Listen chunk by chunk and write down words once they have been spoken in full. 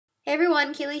Hey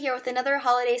everyone, Kaylee here with another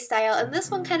holiday style, and this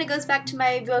one kind of goes back to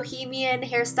my bohemian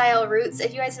hairstyle roots.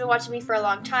 If you guys have been watching me for a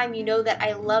long time, you know that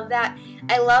I love that.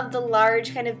 I love the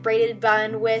large kind of braided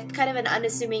bun with kind of an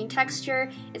unassuming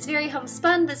texture. It's very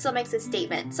homespun, but still makes a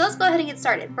statement. So let's go ahead and get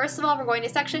started. First of all, we're going to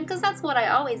section because that's what I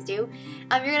always do.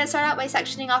 You're going to start out by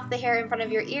sectioning off the hair in front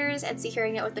of your ears and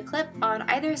securing it with the clip on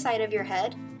either side of your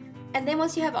head. And then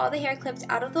once you have all the hair clipped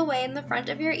out of the way in the front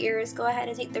of your ears, go ahead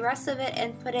and take the rest of it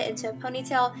and put it into a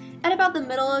ponytail at about the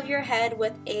middle of your head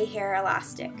with a hair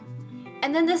elastic.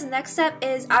 And then this next step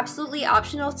is absolutely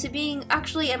optional to being,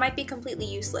 actually it might be completely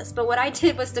useless, but what I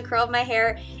did was to curl my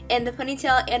hair in the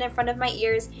ponytail and in front of my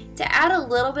ears to add a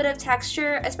little bit of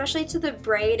texture, especially to the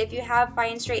braid. If you have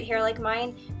fine straight hair like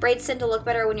mine, braids tend to look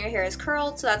better when your hair is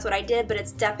curled, so that's what I did, but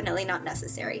it's definitely not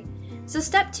necessary. So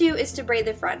step 2 is to braid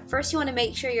the front. First you want to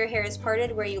make sure your hair is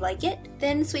parted where you like it.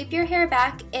 Then sweep your hair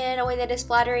back in a way that is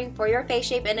flattering for your face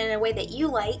shape and in a way that you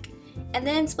like. And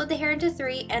then split the hair into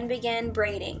 3 and begin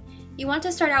braiding. You want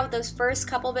to start out with those first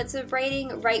couple bits of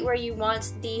braiding right where you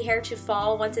want the hair to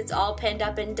fall once it's all pinned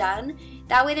up and done.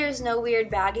 That way there's no weird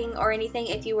bagging or anything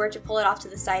if you were to pull it off to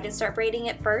the side and start braiding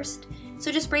it first.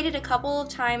 So just braid it a couple of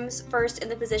times first in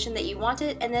the position that you want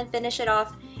it and then finish it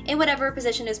off in whatever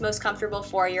position is most comfortable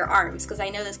for your arms, because I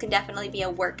know this can definitely be a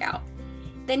workout.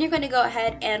 Then you're going to go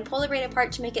ahead and pull the braid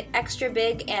apart to make it extra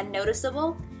big and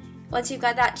noticeable. Once you've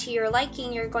got that to your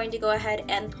liking, you're going to go ahead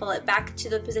and pull it back to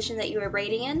the position that you were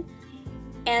braiding in.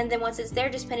 And then once it's there,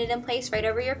 just pin it in place right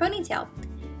over your ponytail.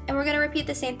 And we're going to repeat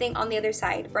the same thing on the other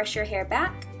side. Brush your hair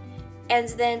back and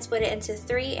then split it into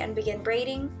 3 and begin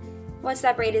braiding. Once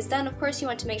that braid is done, of course, you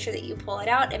want to make sure that you pull it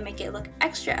out and make it look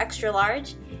extra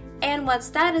large. And once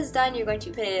that is done, you're going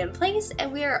to pin it in place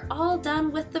and we are all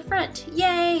done with the front.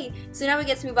 Yay! So now we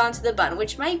get to move on to the bun,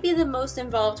 which might be the most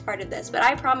involved part of this, but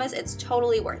I promise it's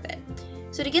totally worth it.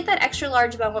 So to get that extra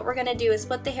large bun, what we're going to do is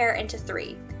split the hair into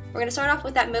 3. We're going to start off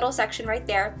with that middle section right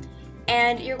there,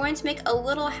 and you're going to make a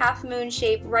little half moon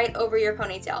shape right over your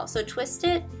ponytail. So twist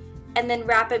it and then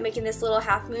wrap it, making this little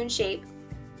half moon shape,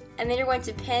 and then you're going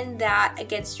to pin that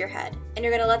against your head, and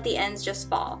you're going to let the ends just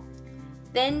fall.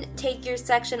 Then take your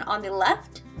section on the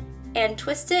left and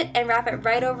twist it and wrap it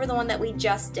right over the one that we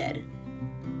just did.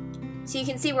 So you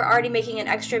can see we're already making an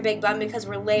extra big bun because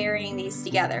we're layering these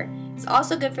together. It's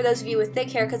also good for those of you with thick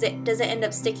hair because it doesn't end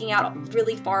up sticking out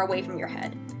really far away from your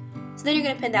head. So then you're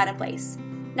going to pin that in place.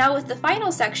 Now with the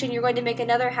final section, you're going to make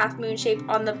another half moon shape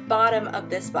on the bottom of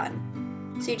this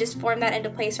bun. So you just form that into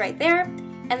place right there,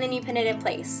 and then you pin it in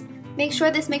place. Make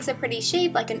sure this makes a pretty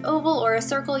shape like an oval or a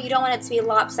circle. You don't want it to be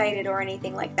lopsided or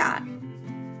anything like that.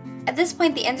 At this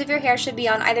point, the ends of your hair should be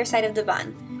on either side of the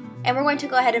bun. And we're going to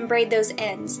go ahead and braid those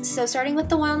ends. So starting with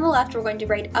the one on the left, we're going to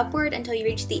braid upward until you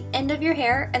reach the end of your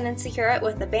hair and then secure it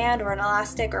with a band or an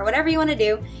elastic or whatever you want to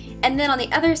do. And then on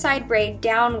the other side, braid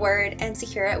downward and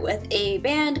secure it with a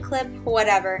band, clip,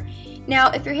 whatever.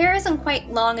 Now, if your hair isn't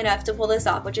quite long enough to pull this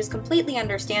off, which is completely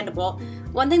understandable,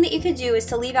 one thing that you could do is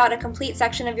to leave out a complete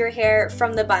section of your hair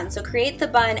from the bun. So create the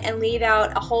bun and leave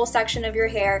out a whole section of your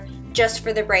hair just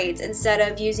for the braids instead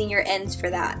of using your ends for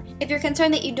that. If you're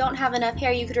concerned that you don't have enough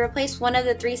hair, you could replace one of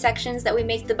the 3 sections that we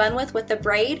make the bun with the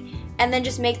braid and then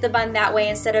just make the bun that way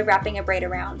instead of wrapping a braid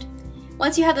around.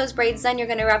 Once you have those braids done, you're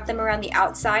going to wrap them around the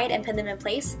outside and pin them in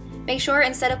place. Make sure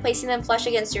instead of placing them flush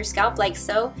against your scalp like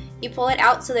so, you pull it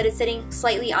out so that it's sitting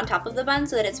slightly on top of the bun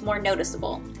so that it's more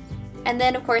noticeable. And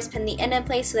then of course pin the end in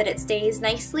place so that it stays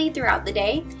nicely throughout the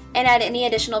day, and add any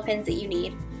additional pins that you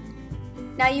need.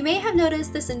 Now you may have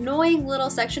noticed this annoying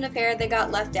little section of hair that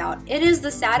got left out. It is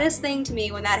the saddest thing to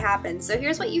me when that happens, so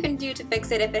here's what you can do to fix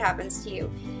it if it happens to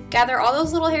you. Gather all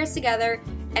those little hairs together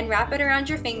and wrap it around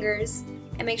your fingers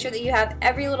and make sure that you have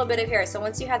every little bit of hair. So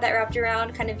once you have that wrapped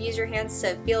around, kind of use your hands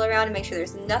to feel around and make sure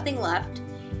there's nothing left.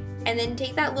 And then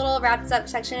take that little wrapped up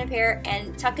section of hair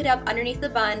and tuck it up underneath the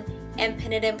bun and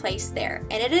pin it in place there.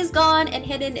 And it is gone and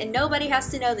hidden and nobody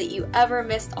has to know that you ever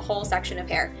missed a whole section of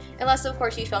hair. Unless of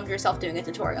course you filmed yourself doing a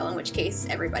tutorial, in which case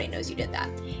everybody knows you did that.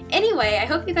 Anyway, I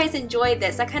hope you guys enjoyed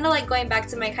this. I kind of like going back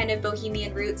to my kind of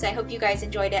bohemian roots. I hope you guys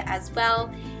enjoyed it as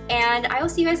well. And I will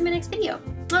see you guys in my next video.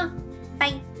 Mwah!